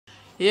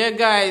Yeah,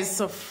 guys,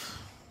 so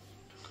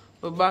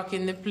we're back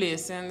in the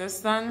place, you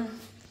understand?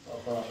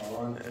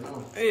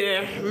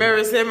 Yeah,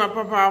 Mary said my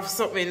papa have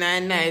something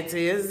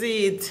 990, you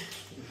see it?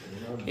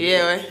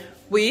 Yeah,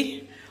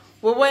 we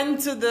went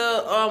to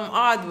the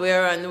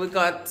hardware and we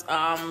got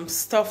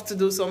stuff to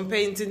do some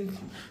painting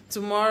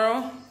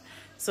tomorrow.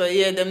 So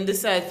yeah, them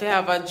decide to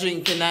have a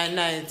drink in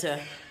 990.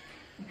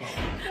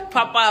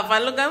 Papa, if I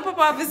look at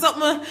Papa, if it's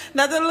something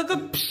that look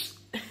at.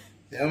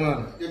 Yeah,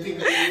 man. You think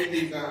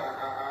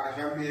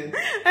champagne?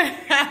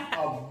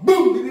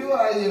 Boom! Give me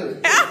one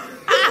here.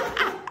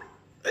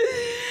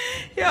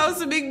 You have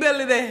some big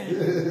belly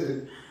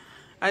there.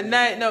 At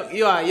night, no,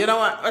 you know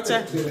what? Watch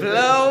it.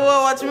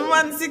 Blow, watch me,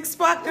 man,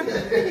 6-pack.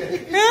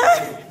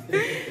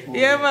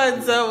 Yeah,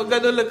 man, so we're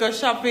gonna look at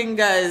shopping,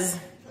 guys.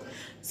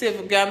 See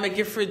if we can make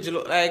your fridge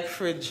look like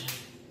fridge.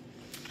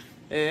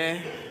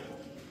 Yeah.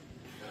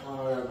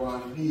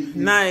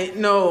 Night,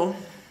 no.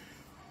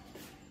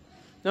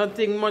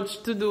 Nothing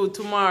much to do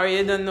tomorrow,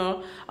 you don't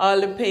know.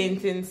 All the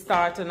painting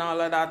start and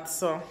all of that,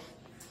 so.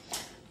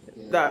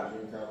 That.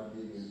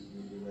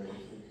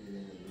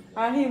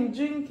 And him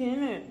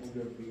drinking it.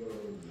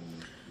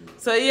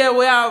 So yeah,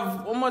 we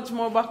have how much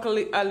more bottle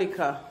of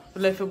liquor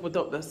left to put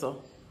up there,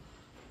 so.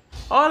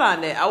 Hold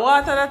on there. I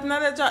water that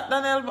another Jack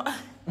Daniel.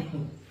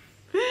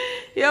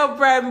 Your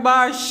prime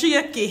bar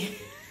shaky.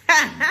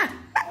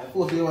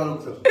 But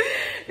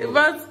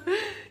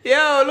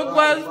yo, look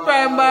what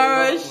prime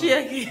bar is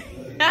shaky.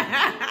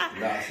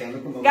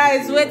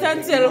 Guys, wait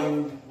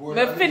until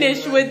we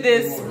finish with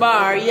this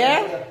bar,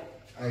 yeah?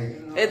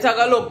 It's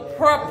gonna look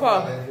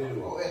proper.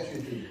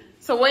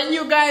 So when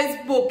you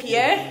guys book,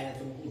 yeah,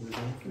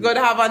 you're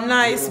gonna have a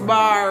nice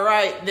bar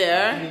right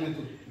there.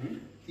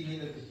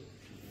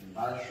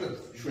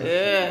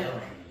 Yeah.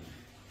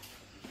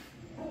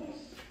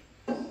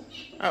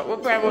 Alright,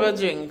 what price we gonna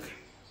drink?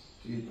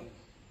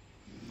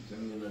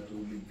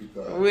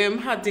 We're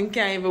hot and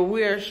can't even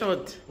wear a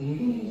shirt.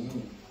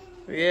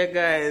 Yeah,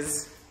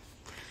 guys.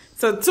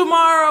 So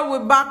tomorrow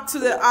we're back to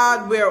the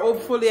hardware.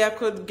 Hopefully I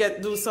could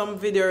do some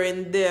video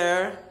in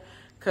there,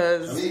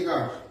 because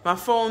my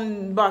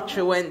phone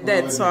battery went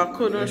dead, so I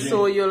couldn't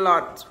show you a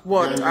lot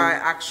what I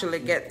actually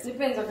get.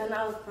 Depends on the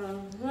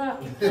outcome.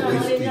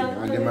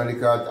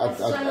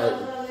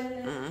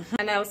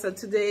 And also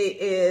today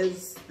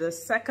is the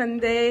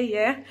second day,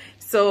 yeah.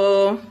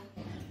 So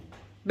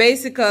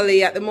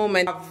basically at the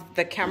moment I have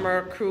the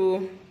camera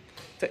crew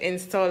to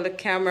install the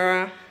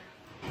camera.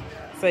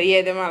 So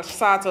yeah, they must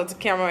start out the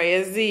camera,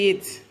 you see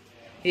it?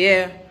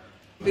 Yeah.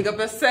 Big up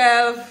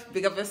yourself,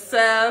 big up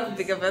yourself,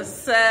 big up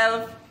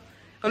yourself.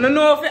 I don't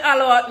know if you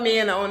allow at me,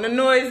 you know. I don't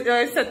know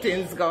how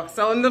settings go.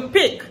 So on the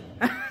pick.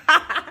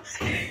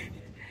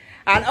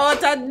 And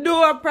out the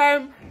door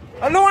prime.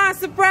 I don't want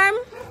to prime.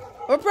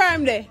 What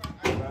prime there?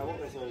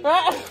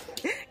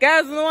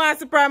 Guys, no want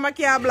to prime my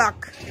car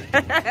black.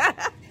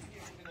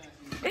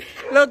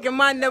 Look,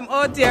 man, them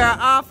out here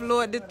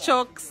offload the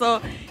truck, so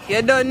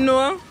you don't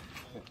know.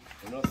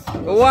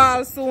 The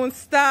wall soon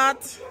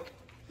start.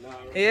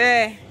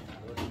 Yeah.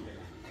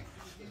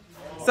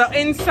 So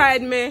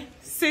inside me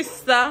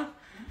sister,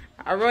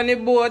 I run the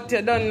boat,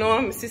 you don't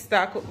know. My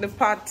sister cook the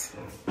pot.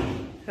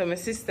 So my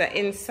sister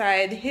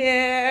inside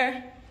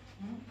here.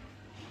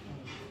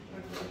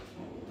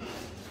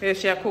 Here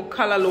she cook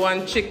callaloo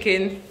and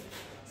chicken.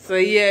 So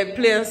yeah,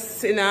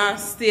 place in a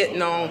state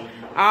now.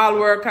 All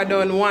work I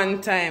done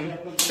one time.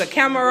 The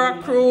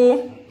camera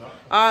crew,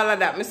 all of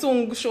that. I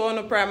soon show on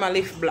the primer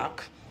lift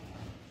block.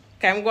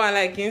 Okay, I'm going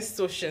like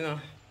institutional.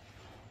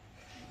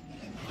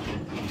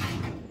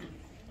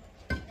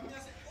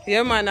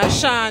 Yeah man, I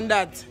Sean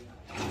that.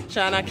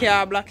 Sean a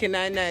car black in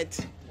the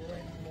night.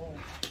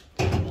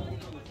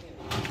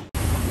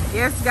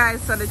 Yes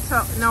guys, so the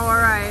truck now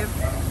arrived.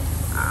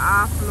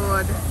 I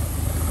offload the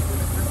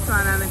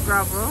sand and the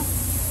gravel.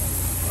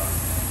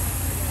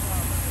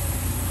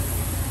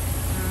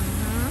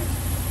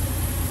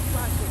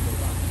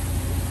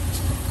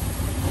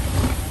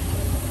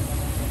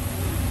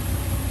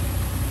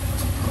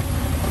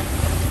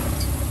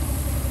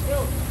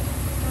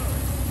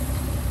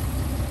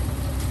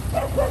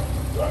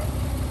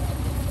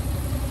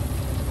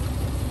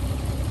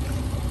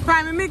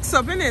 Prime mix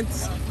up, innit?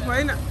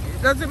 Why not?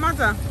 Does it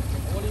matter?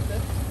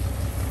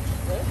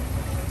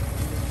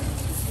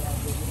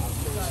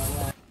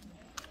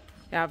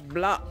 You have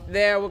block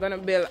there. We're gonna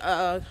build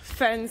a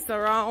fence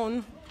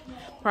around.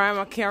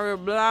 Primer carrier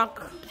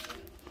block.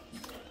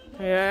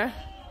 Yeah.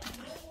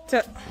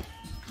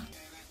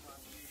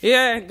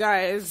 Yeah,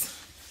 guys.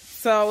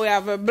 So we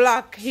have a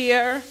block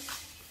here.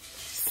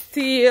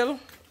 Steel.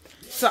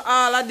 So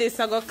all of this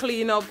I go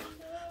clean up.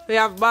 We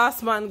have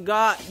Bossman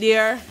got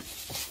there.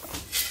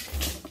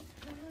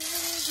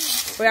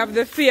 We have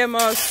the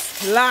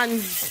famous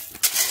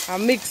lands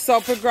and mix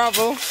up with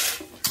gravel.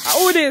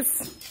 Who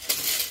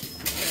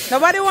this?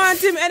 Nobody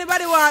want him?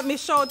 Anybody want me?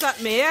 Shout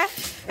at me, yeah?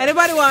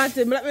 Anybody want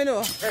him? Let me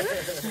know.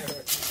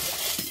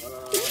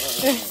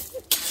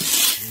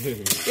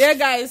 Yeah,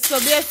 guys, so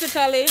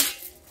basically,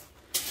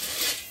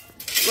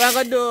 we're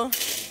going to do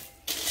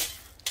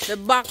the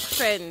back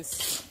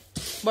fence.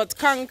 but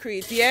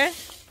concrete, yeah?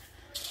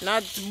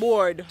 Not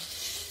board.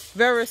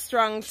 Very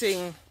strong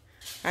thing.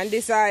 And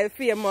this are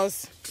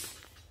famous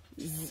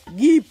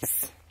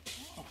Gips.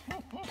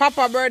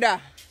 Papa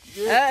brother.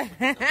 Yeah.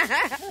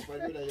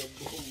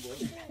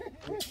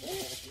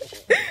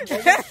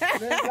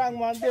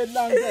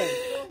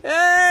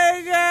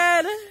 Hey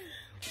God.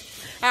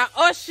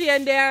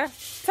 Ocean there.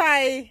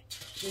 Thai.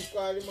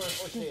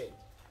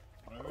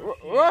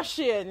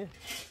 Russian.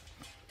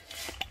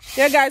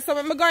 Yeah guys, so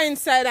I'm going to go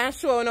inside and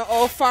show you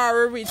how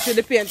far we reach with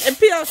the paint. The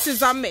paint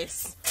is a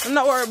mess. I'm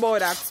not worried about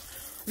that.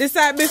 This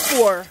side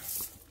before.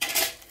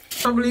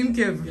 Problem,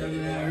 Kev.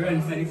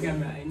 Run for the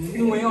camera.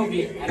 You know you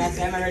okay, and that's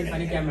why I run for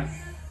the camera.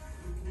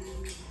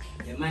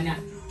 The man,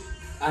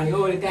 and the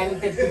whole time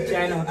take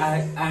picture now,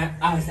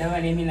 I say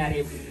when they mean that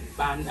they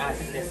ban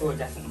the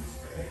soldiers.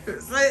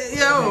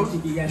 Yo.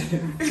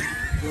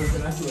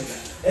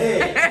 Hey.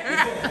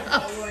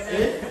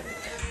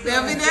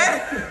 They'll be there.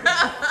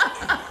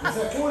 It's a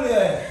cool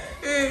here.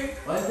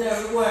 Once they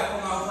come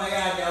out my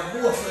yard, they are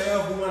both so you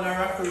go on a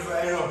raffle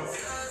right now.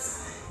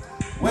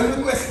 When we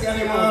question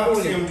him,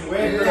 ask him,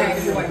 where the girl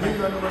is, you don't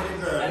know what the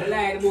girl. I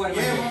lie the boy, man.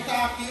 Yeah, I'm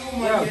talking to you,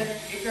 man.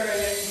 The girl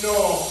is no.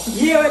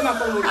 Yeah, where my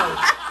phone is out.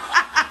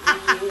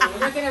 You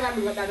can't have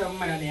me got that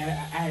man on there.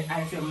 I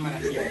see a man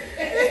here.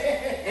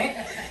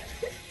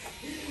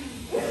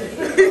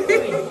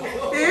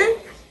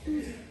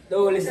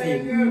 Don't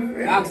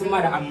listen. Ask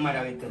mother and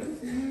mother will tell you.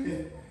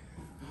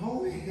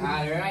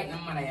 Alright, no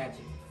mother yet.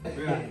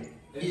 Right.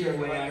 Here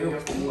where I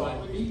look to one.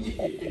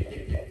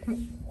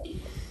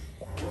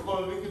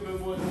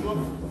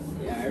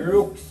 Yeah,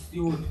 rooks,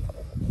 dude.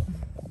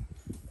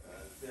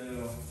 The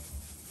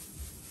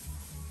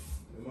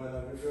man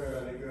of the girl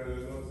and the girl is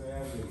not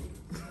saying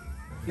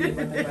Feel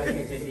better if I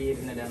get a date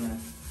in the man.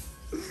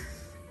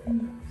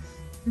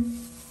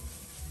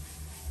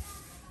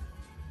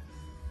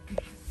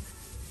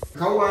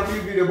 I want to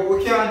do video, but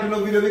we can't do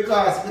no video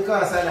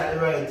because I like the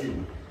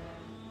writing.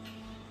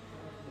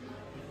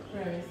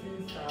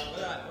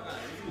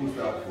 Who's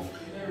that for?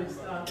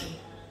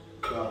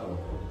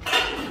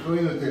 No,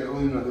 you not tell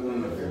me.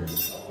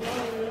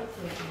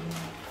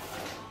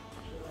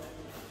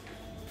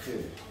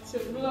 Okay. So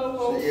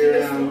here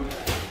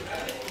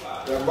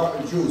the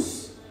bottle juice.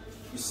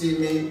 You see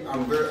me,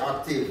 I'm very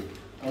active.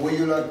 And when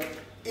you're not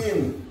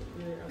in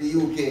the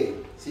UK,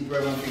 see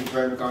private thing,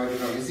 private car,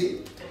 you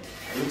see?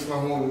 I look to my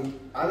home.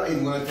 I'm not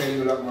even going to tell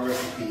you about my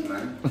recipe,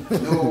 man.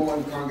 No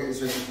one can get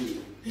this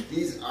recipe.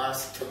 These are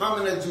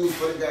stamina juice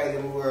for the guys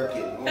that are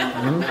working. Oh my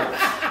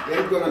God.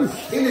 They're going to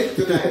kill it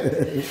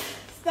tonight.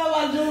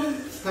 Stamina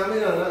juice.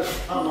 Stamina, not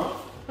stamina.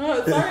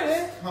 Oh,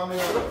 sorry.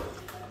 Stamina.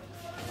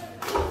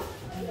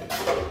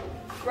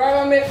 We're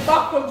going to make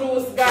buckle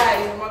juice,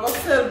 guys. I'm going to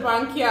sell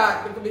pancake a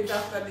little bit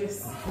after this.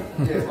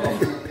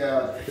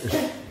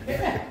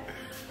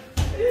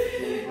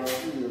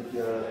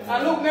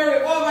 And look,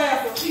 Mary, over here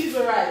for cheese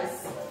and rice.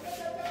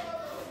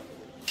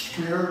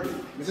 Cheese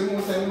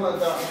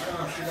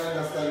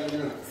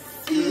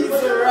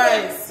and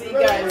rice, see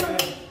guys.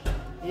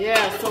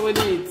 Yeah, so we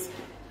do it.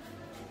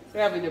 So I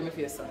have video my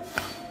face on.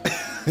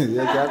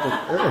 Yeah, got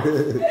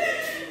it.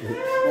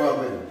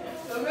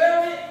 So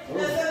Mary,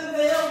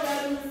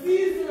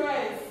 cheese and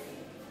rice.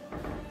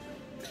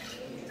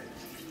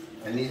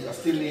 I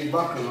still need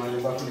buckle, man.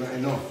 The buckle not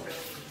enough.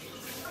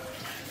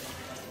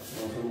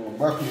 Some more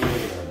buckle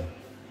here.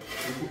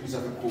 You put this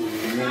at the cool in the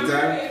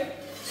meantime.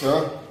 So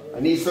I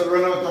need to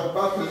run out of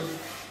buckle.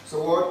 So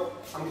what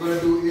I'm gonna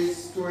do is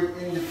store it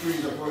in the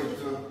freezer for it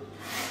to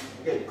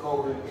get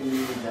cold in the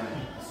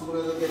meantime. As soon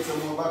as I get some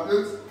more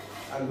buckles,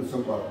 I'll do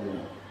some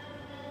buckling.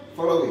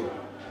 Follow me.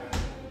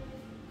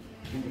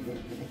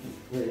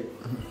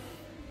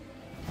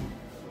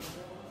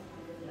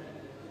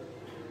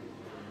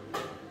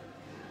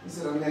 He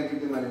said I'm gonna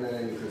give the man in a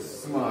little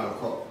small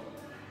cup.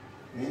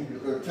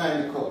 Because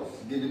tiny cups,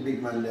 give the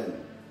big man them.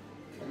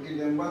 And give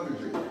them bottle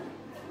drink.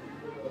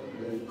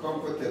 They're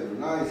comfortable,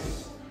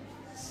 nice.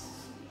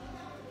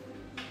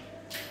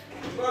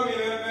 Come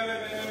here,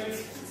 let me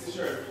fix the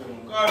shirt for me.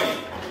 Come here.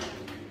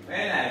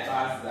 When I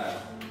pass that.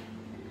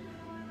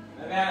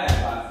 When I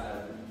pass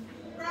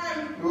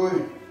that. Good.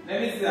 Let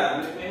me see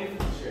that. Let me fix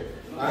the shirt.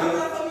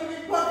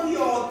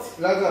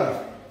 Laga.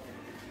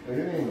 What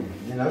do you mean?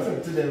 You know, so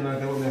to them,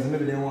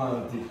 maybe they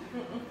want it.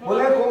 Well,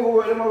 I come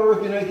over, them are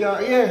working like,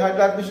 yeah,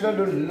 that we should have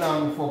done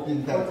long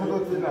fucking time.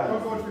 Because they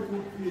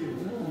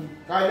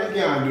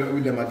can't do it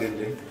with them at the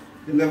day.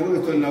 They never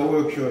work on a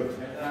workshop.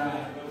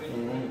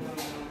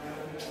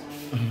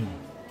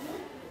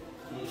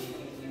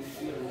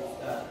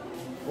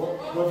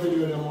 What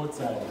video them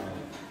outside?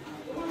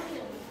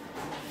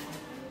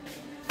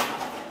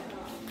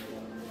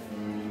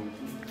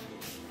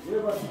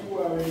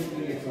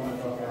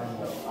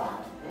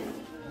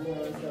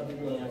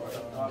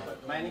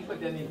 Mine put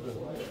the nipple.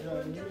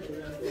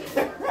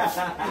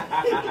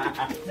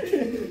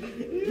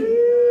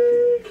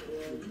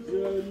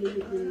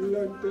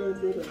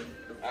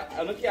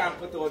 can't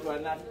cut out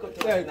one, not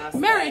cut out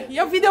one. Mary,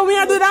 your video when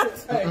you do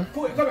that? Hey,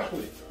 cool, come here, cool.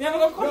 You never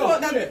gonna cut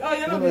out that? Oh,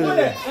 you never do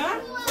that? Huh?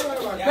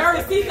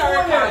 Mary, see the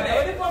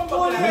record.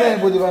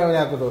 Put the one when I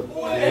cut out.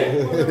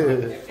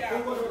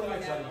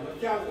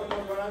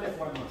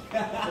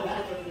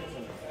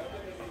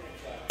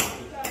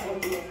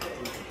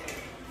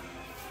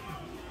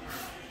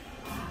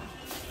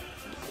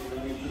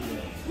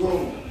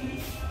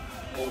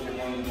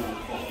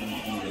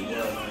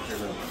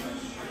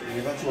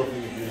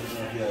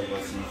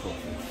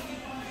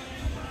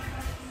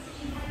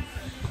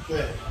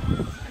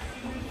 Yeah.